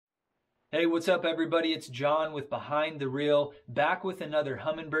Hey, what's up everybody? It's John with Behind the Reel, back with another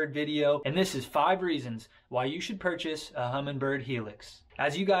Humminbird video, and this is 5 reasons why you should purchase a Humminbird Helix.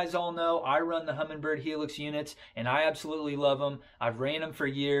 As you guys all know, I run the Humminbird Helix units and I absolutely love them. I've ran them for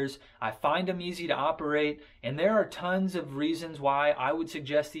years. I find them easy to operate, and there are tons of reasons why I would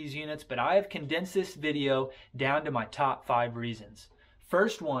suggest these units, but I have condensed this video down to my top 5 reasons.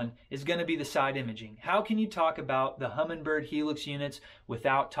 First one is going to be the side imaging. How can you talk about the Humminbird Helix units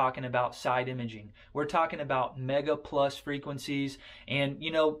without talking about side imaging? We're talking about mega plus frequencies, and you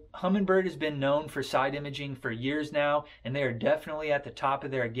know, Humminbird has been known for side imaging for years now, and they are definitely at the top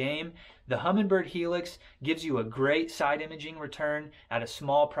of their game. The Humminbird Helix gives you a great side imaging return at a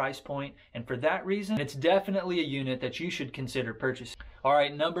small price point, and for that reason, it's definitely a unit that you should consider purchasing. All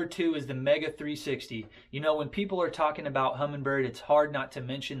right, number 2 is the Mega 360. You know, when people are talking about Humminbird, it's hard not to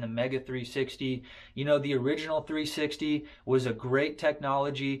mention the Mega 360. You know, the original 360 was a great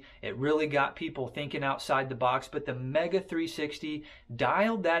technology. It really got people thinking outside the box, but the Mega 360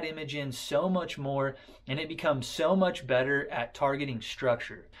 dialed that image in so much more, and it becomes so much better at targeting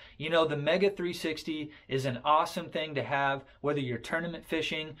structure. You know, the Mega 360 is an awesome thing to have, whether you're tournament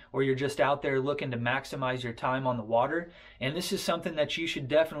fishing or you're just out there looking to maximize your time on the water. And this is something that you should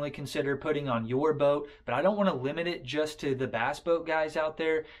definitely consider putting on your boat, but I don't want to limit it just to the bass boat guys out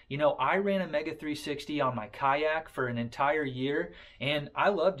there. You know, I ran a Mega 360 on my kayak for an entire year, and I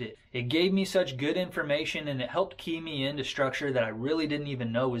loved it. It gave me such good information, and it helped key me into structure that I really didn't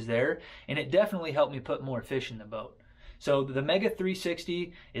even know was there, and it definitely helped me put more fish in the boat. So the Mega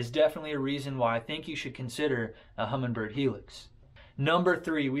 360 is definitely a reason why I think you should consider a Humminbird Helix. Number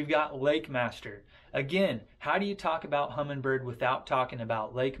 3, we've got Lakemaster. Again, how do you talk about Humminbird without talking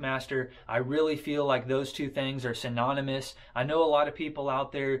about Lakemaster? I really feel like those two things are synonymous. I know a lot of people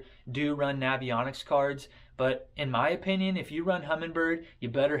out there do run Navionics cards, but in my opinion, if you run Humminbird, you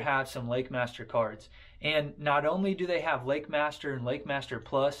better have some Lakemaster cards. And not only do they have Lakemaster and Lakemaster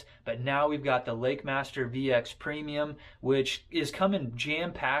Plus, but now we've got the Lakemaster VX Premium, which is coming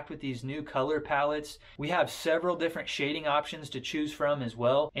jam-packed with these new color palettes. We have several different shading options to choose from as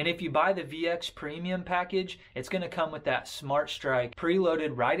well. And if you buy the VX Premium package, it's going to come with that Smart Strike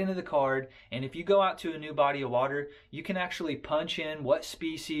preloaded right into the card. And if you go out to a new body of water, you can actually punch in what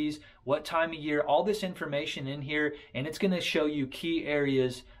species, what time of year, all this information in here, and it's going to show you key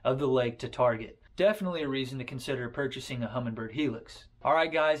areas of the lake to target. Definitely a reason to consider purchasing a Humminbird Helix. All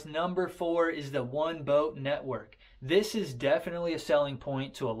right guys, number 4 is the one boat network. This is definitely a selling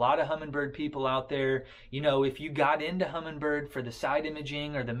point to a lot of Humminbird people out there. You know, if you got into Humminbird for the side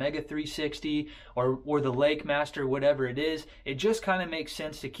imaging or the Mega 360 or the Lakemaster, whatever it is, it just kind of makes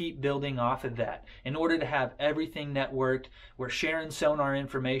sense to keep building off of that in order to have everything networked. We're sharing sonar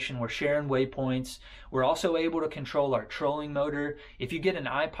information, we're sharing waypoints. We're also able to control our trolling motor. If you get an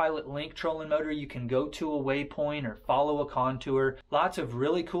iPilot Link trolling motor, you can go to a waypoint or follow a contour. Lots of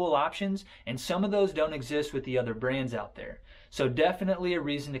really cool options, and some of those don't exist with the other brands out there. So definitely a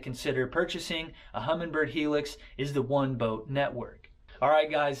reason to consider purchasing a Humminbird Helix is the one boat network. All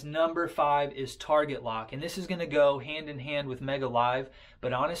right guys, number 5 is Target Lock, and this is going to go hand in hand with Mega Live,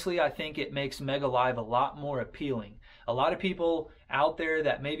 but honestly I think it makes Mega Live a lot more appealing. A lot of people out there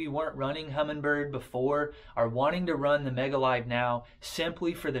that maybe weren't running Humminbird before are wanting to run the Mega Live now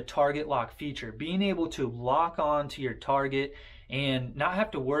simply for the Target Lock feature. Being able to lock on to your target and not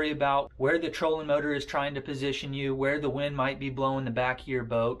have to worry about where the trolling motor is trying to position you, where the wind might be blowing the back of your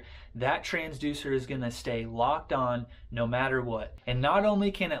boat. That transducer is going to stay locked on no matter what. And not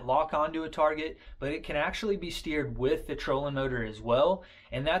only can it lock onto a target, but it can actually be steered with the trolling motor as well.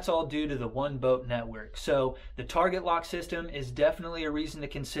 And that's all due to the one boat network. So the Target Lock system is definitely a reason to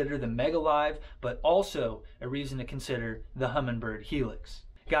consider the Mega Live, but also a reason to consider the Humminbird Helix.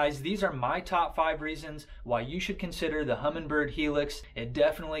 Guys, these are my top 5 reasons why you should consider the Humminbird Helix. It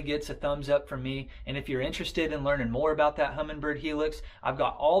definitely gets a thumbs up from me. And if you're interested in learning more about that Humminbird Helix, I've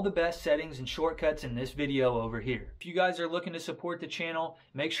got all the best settings and shortcuts in this video over here. If you guys are looking to support the channel,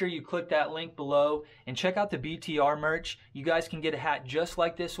 make sure you click that link below and check out the BTR merch. You guys can get a hat just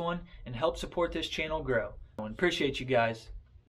like this one and help support this channel grow. I appreciate you guys.